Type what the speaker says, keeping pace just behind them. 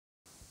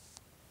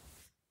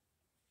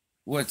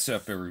What's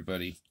up,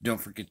 everybody?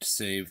 Don't forget to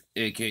save,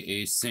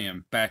 aka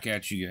Sam, back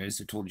at you guys.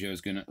 I told you I was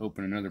going to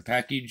open another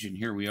package, and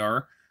here we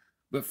are.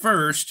 But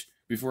first,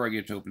 before I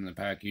get to open the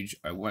package,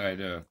 I had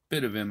a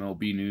bit of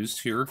MLB news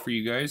here for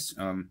you guys.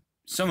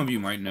 Some of you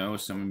might know,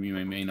 some of you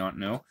may not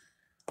know.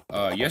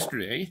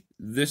 Yesterday,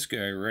 this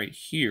guy right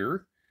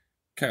here,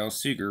 Kyle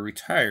Seager,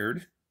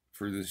 retired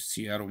for the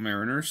Seattle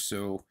Mariners,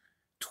 so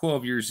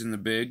 12 years in the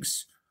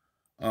bigs.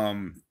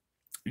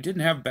 He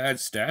didn't have bad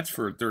stats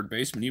for a third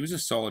baseman. He was a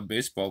solid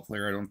baseball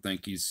player. I don't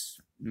think he's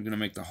going to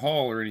make the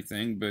Hall or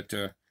anything, but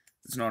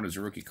it's not his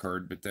rookie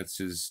card, but that's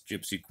his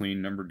Gypsy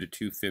Queen, numbered to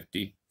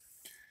 250.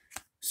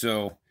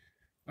 So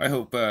I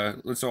hope,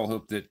 let's all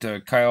hope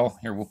that Kyle,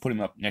 here, we'll put him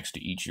up next to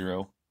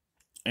Ichiro.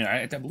 And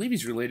I believe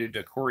he's related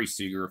to Corey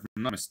Seager, if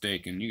I'm not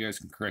mistaken. You guys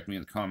can correct me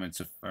in the comments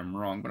if I'm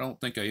wrong, but I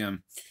don't think I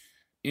am.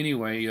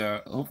 Anyway,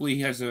 hopefully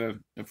he has a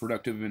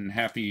productive and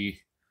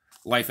happy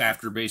life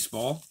after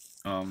baseball.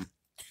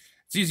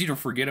 It's easy to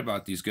forget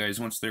about these guys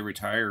once they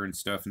retire and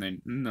stuff, and they're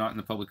not in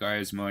the public eye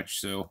as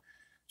much. So,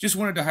 just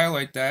wanted to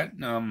highlight that.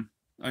 I'm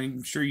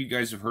sure you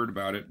guys have heard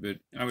about it, but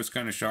I was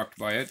kind of shocked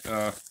by it.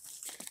 I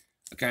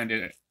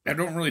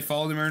don't really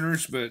follow the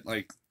Mariners, but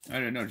like I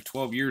don't know,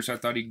 12 years. I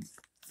thought he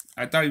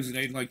was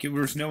like there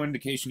was no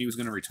indication he was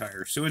going to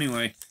retire. So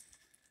anyway,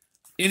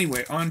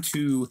 on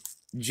to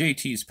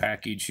JT's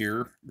package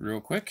here,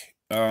 real quick.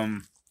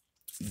 JT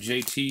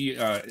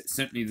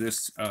sent me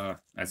this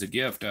as a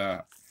gift.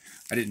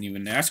 I didn't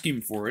even ask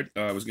him for it.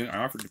 I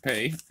offered to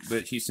pay,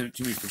 but he sent it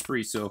to me for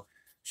free. So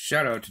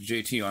shout out to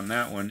JT on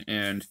that one.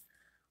 And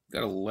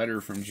got a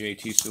letter from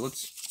JT. So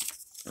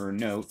or a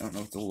note. I don't know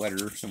if it's a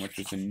letter so much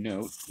as a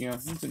note. Yeah,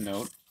 it's a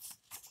note.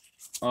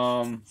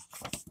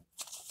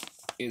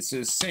 It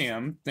says,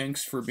 Sam,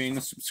 thanks for being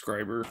a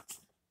subscriber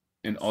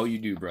and all you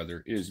do,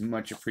 brother. It is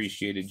much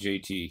appreciated,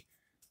 JT.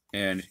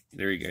 And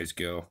there you guys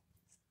go.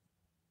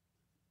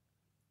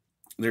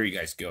 There you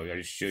guys go. I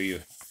just show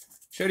you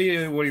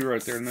what he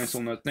wrote there. Nice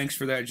little note. Thanks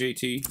for that,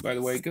 JT. By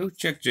the way, go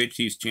check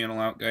JT's channel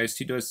out, guys.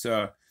 He does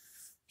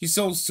he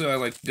sells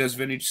does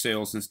vintage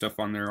sales and stuff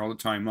on there all the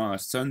time.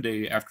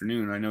 Sunday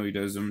afternoon, I know he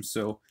does them.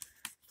 So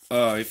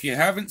if you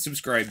haven't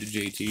subscribed to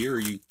JT or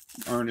you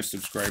aren't a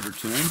subscriber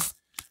to him,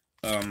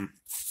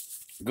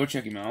 go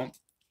check him out.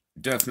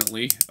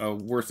 Definitely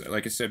worth it.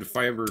 Like I said, if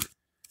I ever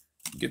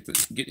get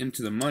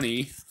into the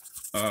money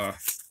to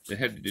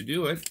head to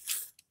do it,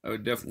 I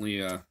would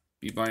definitely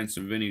be buying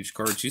some vintage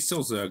cards. He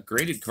sells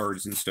graded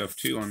cards and stuff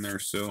too on there,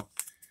 so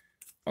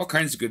all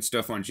kinds of good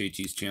stuff on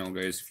JT's channel,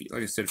 guys.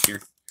 Like I said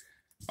here,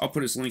 I'll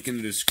put his link in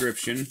the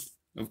description,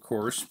 of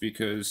course,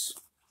 because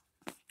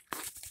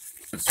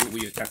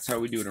that's how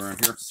we do it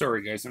around here.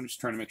 Sorry, guys, I'm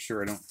just trying to make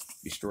sure I don't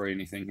destroy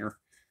anything here.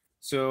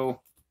 So,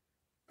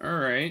 all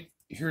right,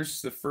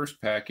 here's the first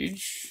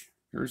package.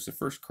 Here's the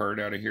first card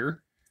out of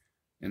here,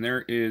 and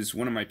there is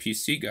one of my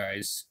PC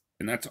guys.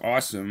 And that's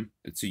awesome.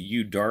 It's a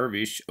Yu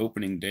Darvish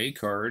opening day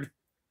card.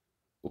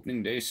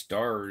 Opening day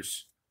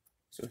stars.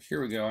 So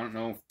here we go. I don't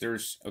know if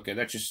there's okay,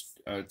 that's just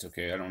it's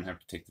okay. I don't have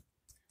to take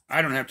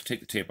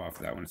the tape off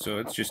of that one. So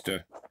it's just I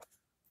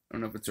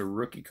don't know if it's a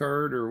rookie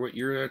card or what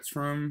year that's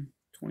from.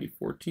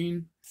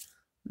 2014. I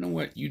don't know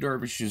what Yu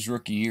Darvish's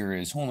rookie year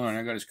is. Hold on,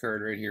 I got his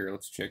card right here.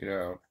 Let's check it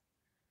out.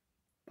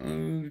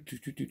 I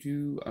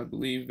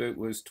believe it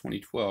was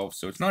 2012.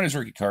 So it's not his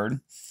rookie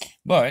card,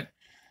 but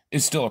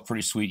it's still a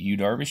pretty sweet Yu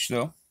Darvish,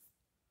 though.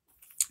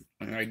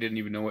 I didn't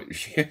even know what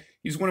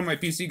he's one of my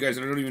PC guys,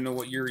 and I don't even know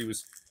what year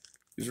his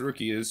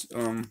rookie is.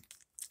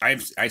 I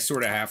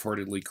sort of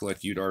half-heartedly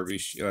collect Yu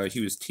Darvish.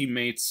 He was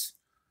teammates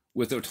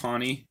with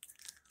Ohtani,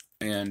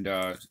 and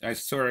I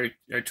try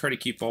to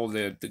keep all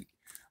the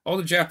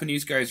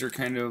Japanese guys are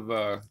kind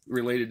of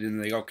related,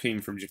 and they all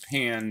came from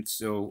Japan.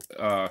 So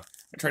I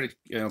try to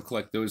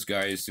collect those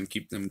guys and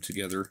keep them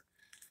together.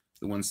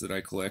 The ones that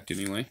I collect,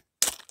 anyway.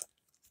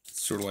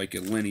 Sort of like a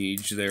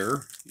lineage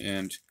there.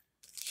 And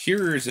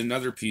here is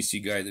another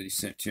PC guy that he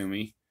sent to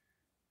me,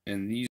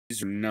 and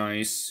these are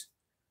nice.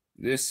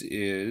 This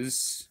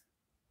is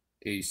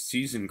a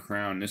season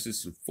crown. This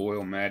is some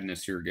foil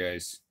madness here,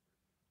 guys,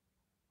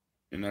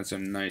 and that's a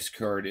nice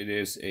card. It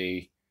is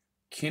a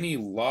Kenny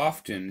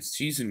Lofton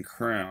season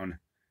crown.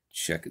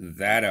 Check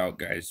that out,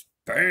 guys.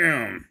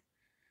 Bam!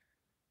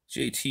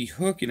 JT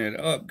hooking it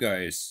up,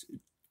 guys.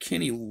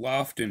 Kenny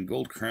Lofton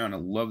gold crown. I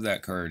love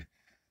that card.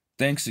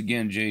 Thanks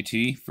again,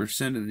 JT, for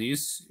sending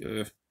these.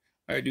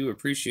 I do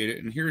appreciate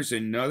it. And here's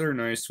another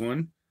nice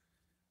one.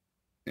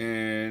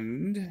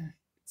 And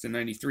it's a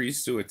 93,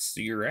 so it's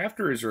the year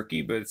after his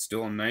rookie, but it's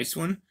still a nice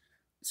one.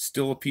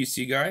 Still a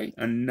PC guy.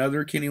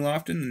 Another Kenny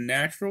Lofton, the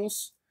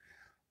Naturals.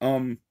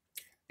 I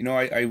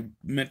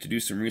meant to do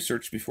some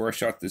research before I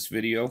shot this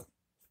video.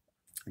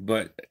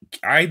 But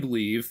I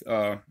believe,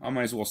 I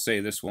might as well say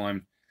this while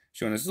I'm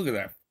showing this. Look at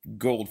that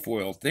gold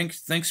foil.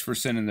 Thanks for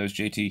sending those,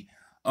 JT.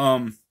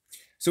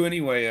 So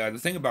anyway, the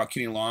thing about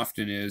Kenny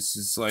Lofton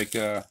is like,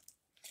 when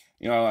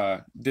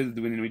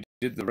we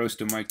did the roast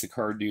of Mike the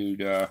Car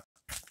Dude, I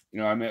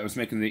was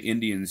making the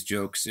Indians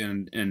jokes,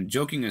 and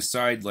joking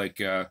aside, like,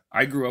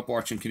 I grew up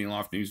watching Kenny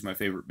Lofton. He was my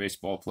favorite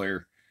baseball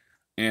player.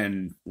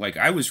 And like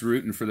I was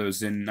rooting for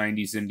those in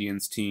 '90s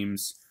Indians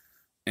teams,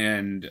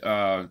 and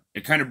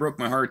it kind of broke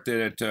my heart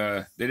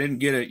that they didn't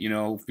get it,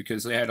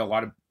 because they had a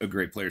lot of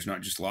great players,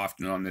 not just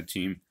Lofton on the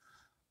team.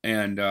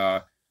 And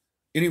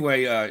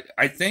anyway,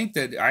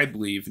 I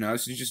believe, now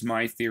this is just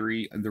my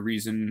theory, the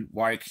reason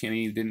why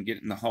Kenny didn't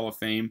get in the Hall of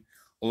Fame.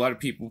 A lot of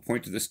people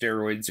point to the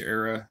steroids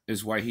era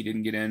as why he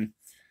didn't get in,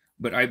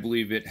 but I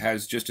believe it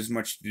has just as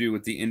much to do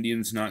with the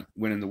Indians not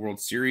winning the World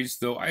Series.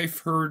 Though I've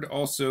heard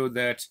also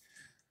that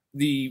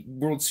the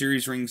World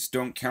Series rings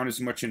don't count as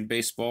much in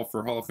baseball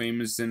for Hall of Fame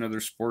as in other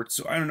sports.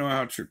 So I don't know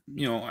how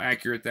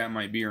accurate that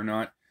might be or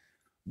not.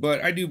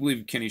 But I do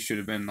believe Kenny should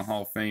have been in the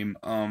Hall of Fame.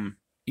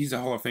 He's a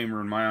Hall of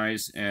Famer in my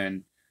eyes,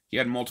 and he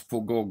had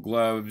multiple Gold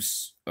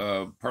Gloves.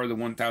 Part of the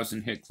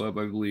 1,000 hit club,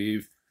 I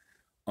believe.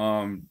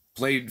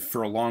 Played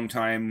for a long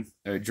time,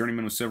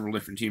 journeyman with several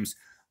different teams.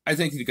 I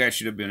think the guy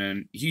should have been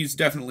in. He's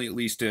definitely at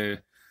least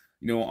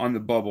on the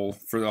bubble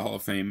for the Hall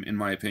of Fame, in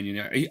my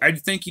opinion. I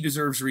think he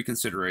deserves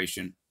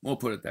reconsideration. We'll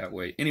put it that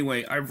way.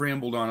 Anyway, I've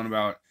rambled on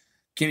about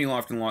Kenny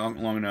Lofton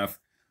long enough.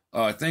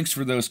 Thanks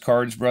for those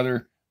cards,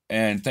 brother.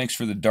 And thanks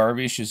for the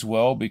Darvish as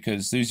well,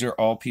 because these are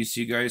all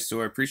PC guys,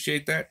 so I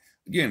appreciate that.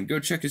 Again, go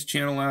check his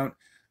channel out.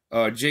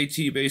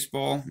 JT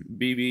Baseball,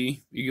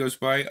 BB, he goes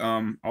by.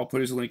 I'll put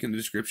his link in the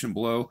description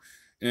below.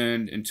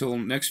 And until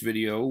next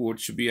video,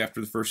 which should be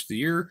after the first of the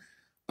year,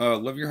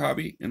 love your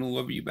hobby, and I'll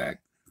love you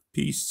back.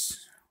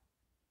 Peace.